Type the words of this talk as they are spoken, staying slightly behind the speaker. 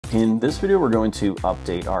In this video, we're going to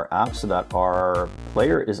update our app so that our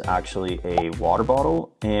player is actually a water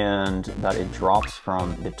bottle and that it drops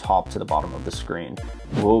from the top to the bottom of the screen.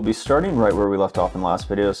 We'll be starting right where we left off in the last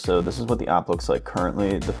video, so this is what the app looks like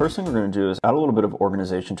currently. The first thing we're going to do is add a little bit of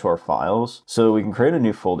organization to our files. So we can create a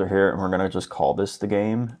new folder here, and we're going to just call this the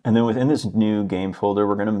game. And then within this new game folder,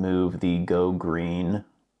 we're going to move the Go Green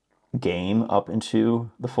game up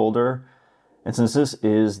into the folder. And since this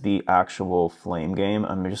is the actual flame game,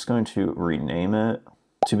 I'm just going to rename it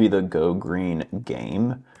to be the Go Green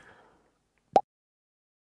game.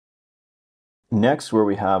 Next, where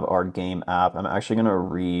we have our game app, I'm actually going to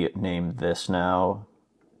rename this now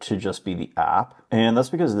to just be the app. And that's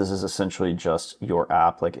because this is essentially just your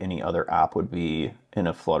app like any other app would be in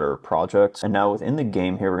a Flutter project. And now within the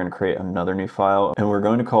game here, we're going to create another new file, and we're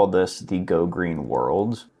going to call this the Go Green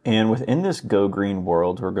World. And within this Go Green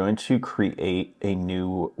World, we're going to create a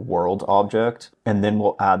new world object, and then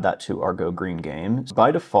we'll add that to our Go Green game. By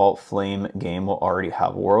default, Flame game will already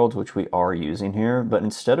have a world, which we are using here. But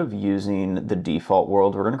instead of using the default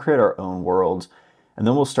world, we're going to create our own world. And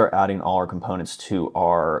then we'll start adding all our components to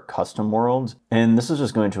our custom world. And this is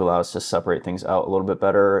just going to allow us to separate things out a little bit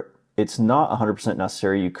better. It's not 100%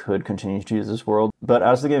 necessary. You could continue to use this world, but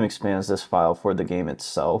as the game expands, this file for the game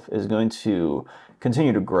itself is going to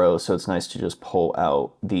continue to grow. So it's nice to just pull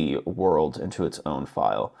out the world into its own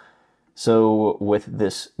file. So with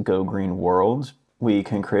this Go Green World, we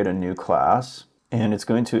can create a new class, and it's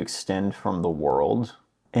going to extend from the world.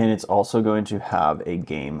 And it's also going to have a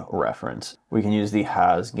game reference. We can use the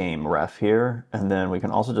has game ref here, and then we can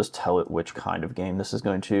also just tell it which kind of game this is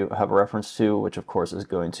going to have a reference to, which of course is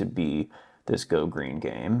going to be this Go Green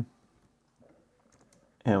game.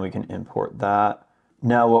 And we can import that.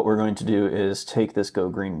 Now what we're going to do is take this Go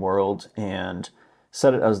Green world and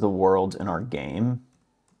set it as the world in our game.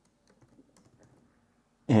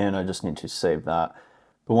 And I just need to save that.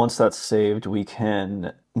 But once that's saved, we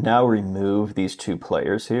can now remove these two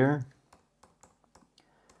players here.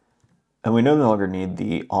 And we no longer need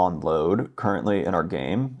the onload currently in our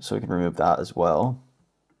game, so we can remove that as well.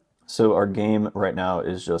 So our game right now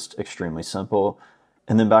is just extremely simple.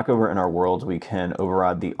 And then back over in our world, we can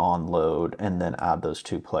override the onload and then add those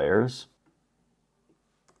two players.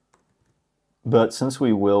 But since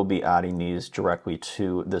we will be adding these directly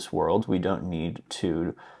to this world, we don't need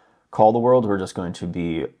to call the world. We're just going to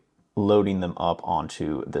be loading them up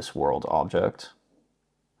onto this world object.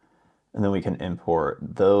 And then we can import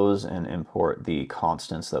those and import the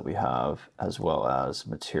constants that we have as well as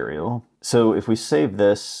material. So if we save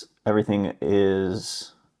this, everything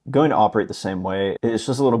is going to operate the same way. It's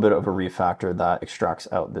just a little bit of a refactor that extracts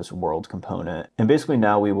out this world component. And basically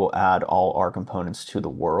now we will add all our components to the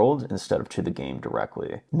world instead of to the game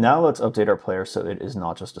directly. Now let's update our player so it is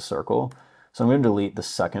not just a circle. So I'm going to delete the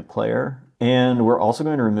second player, and we're also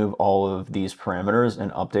going to remove all of these parameters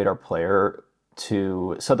and update our player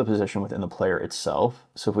to set the position within the player itself.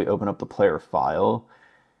 So if we open up the player file,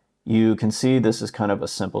 you can see this is kind of a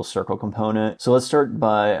simple circle component. So let's start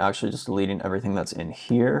by actually just deleting everything that's in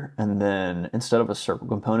here. And then instead of a circle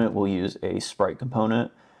component, we'll use a sprite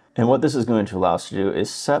component. And what this is going to allow us to do is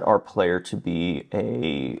set our player to be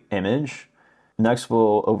an image. Next,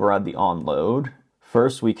 we'll override the onload.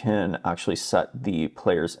 First, we can actually set the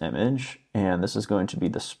player's image, and this is going to be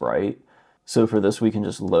the sprite. So for this, we can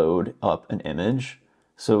just load up an image.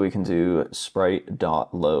 So we can do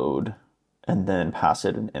sprite.load and then pass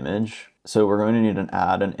it an image. So we're going to need to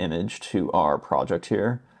add an image to our project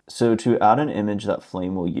here. So to add an image that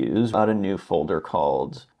Flame will use, add a new folder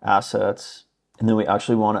called assets. And then we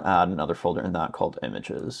actually want to add another folder in that called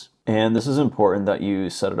images. And this is important that you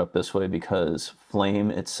set it up this way because Flame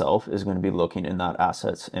itself is going to be looking in that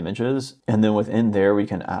assets images. And then within there, we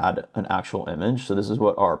can add an actual image. So this is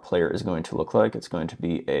what our player is going to look like. It's going to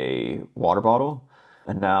be a water bottle.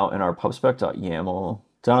 And now in our pubspec.yaml,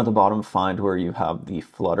 down at the bottom, find where you have the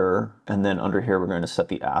flutter. And then under here, we're going to set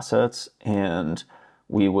the assets, and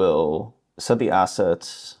we will set the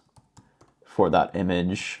assets for that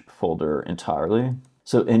image folder entirely.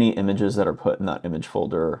 So any images that are put in that image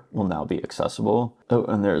folder will now be accessible. Oh,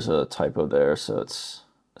 and there's a typo there, so it's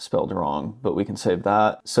spelled wrong, but we can save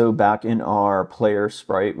that. So back in our player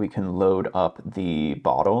sprite, we can load up the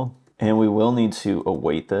bottle, and we will need to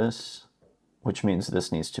await this, which means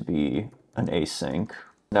this needs to be an async.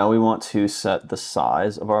 Now we want to set the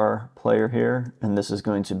size of our player here, and this is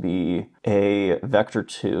going to be a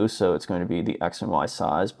vector2, so it's going to be the x and y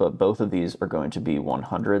size, but both of these are going to be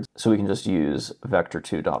 100. So we can just use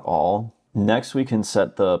vector2.all, Next, we can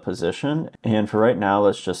set the position, and for right now,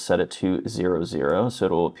 let's just set it to 0, 0, so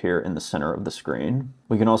it will appear in the center of the screen.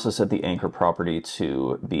 We can also set the anchor property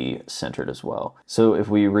to be centered as well. So if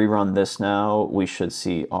we rerun this now, we should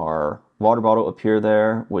see our water bottle appear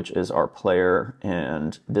there, which is our player,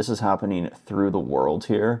 and this is happening through the world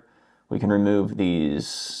here. We can remove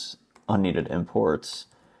these unneeded imports,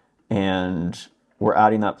 and we're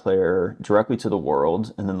adding that player directly to the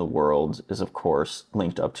world, and then the world is of course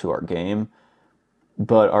linked up to our game,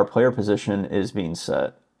 but our player position is being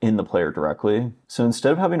set in the player directly. So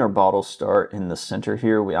instead of having our bottle start in the center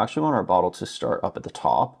here, we actually want our bottle to start up at the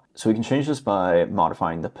top. So we can change this by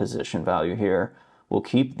modifying the position value here. We'll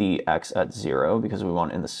keep the X at 0 because we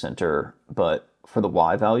want it in the center, but for the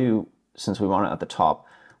Y value, since we want it at the top,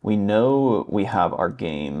 we know we have our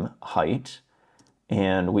game height,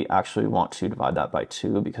 and we actually want to divide that by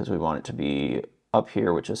 2 because we want it to be up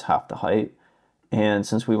here, which is half the height. And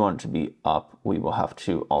since we want it to be up, we will have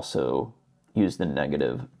to also use the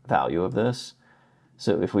negative value of this.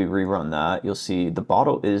 So if we rerun that, you'll see the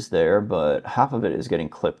bottle is there, but half of it is getting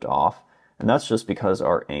clipped off. And that's just because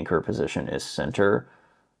our anchor position is center.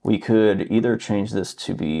 We could either change this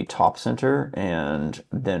to be top center, and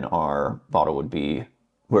then our bottle would be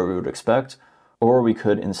where we would expect, or we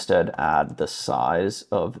could instead add the size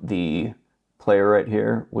of the player right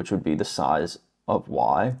here, which would be the size of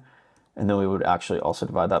Y. And then we would actually also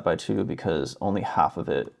divide that by 2 because only half of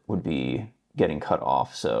it would be getting cut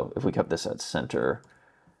off. So if we kept this at center,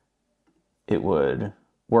 it would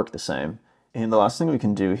work the same. And the last thing we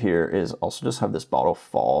can do here is also just have this bottle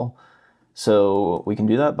fall. So we can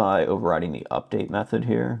do that by overriding the update method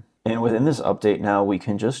here. And within this update now, we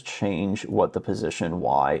can just change what the position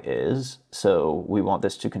Y is. So we want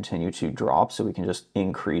this to continue to drop, so we can just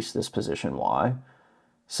increase this position Y.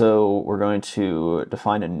 So we're going to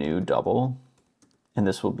define a new double, and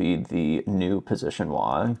this will be the new position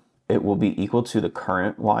Y. It will be equal to the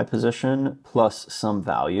current Y position plus some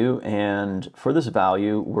value. And for this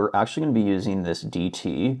value, we're actually going to be using this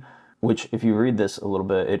DT, which if you read this a little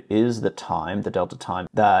bit, it is the time, the delta time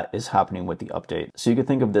that is happening with the update. So you could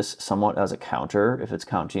think of this somewhat as a counter. If it's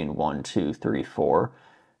counting 1, 2, 3, 4,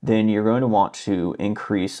 then you're going to want to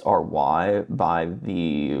increase our Y by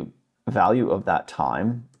the value of that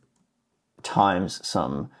time times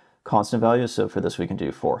some constant value. So for this, we can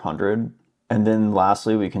do 400. And then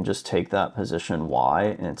lastly, we can just take that position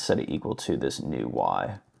Y and set it equal to this new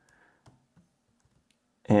Y.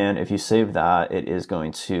 And if you save that, it is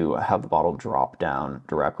going to have the bottle drop down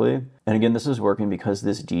directly. And again, this is working because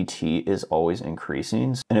this DT is always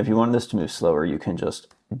increasing. And if you wanted this to move slower, you can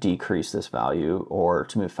just decrease this value, or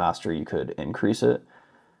to move faster, you could increase it.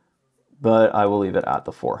 But I will leave it at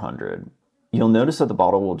the 400. You'll notice that the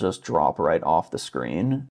bottle will just drop right off the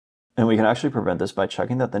screen. And we can actually prevent this by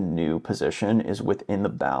checking that the new position is within the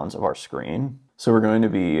bounds of our screen. So we're going to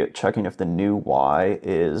be checking if the new Y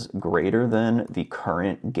is greater than the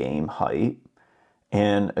current game height.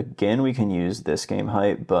 And again, we can use this game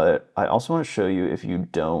height, but I also want to show you if you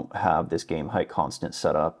don't have this game height constant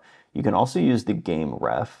set up, you can also use the game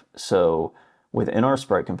ref. So within our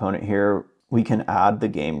sprite component here, we can add the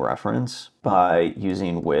game reference by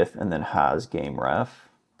using with and then has game ref.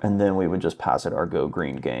 And then we would just pass it our go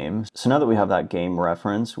green game. So now that we have that game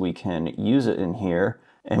reference, we can use it in here,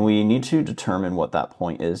 and we need to determine what that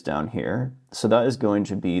point is down here. So that is going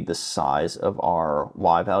to be the size of our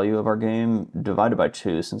Y value of our game divided by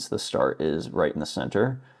 2, since the start is right in the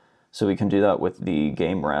center. So we can do that with the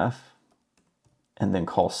game ref and then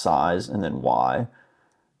call size and then Y.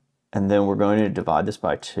 And then we're going to divide this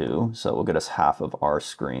by 2, so it will get us half of our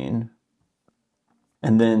screen.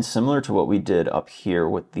 And then similar to what we did up here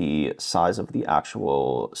with the size of the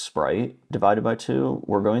actual sprite divided by 2,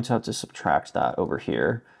 we're going to have to subtract that over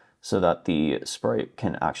here so that the sprite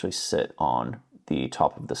can actually sit on the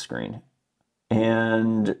top of the screen.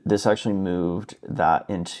 And this actually moved that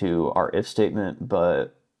into our if statement,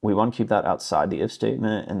 but we want to keep that outside the if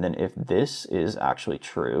statement. And then if this is actually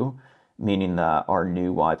true, meaning that our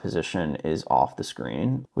new Y position is off the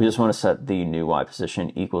screen, we just want to set the new Y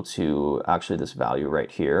position equal to actually this value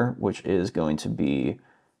right here, which is going to be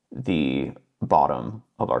the bottom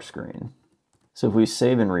of our screen. So if we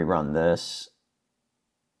save and rerun this,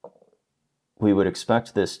 we would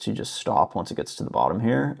expect this to just stop once it gets to the bottom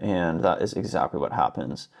here, and that is exactly what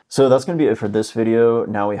happens. So that's going to be it for this video.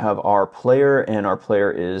 Now we have our player, and our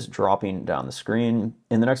player is dropping down the screen.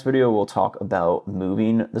 In the next video, we'll talk about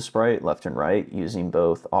moving the sprite left and right using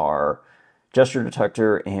both our gesture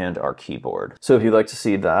detector and our keyboard. So if you'd like to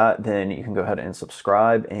see that, then you can go ahead and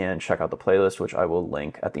subscribe and check out the playlist, which I will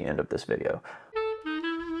link at the end of this video.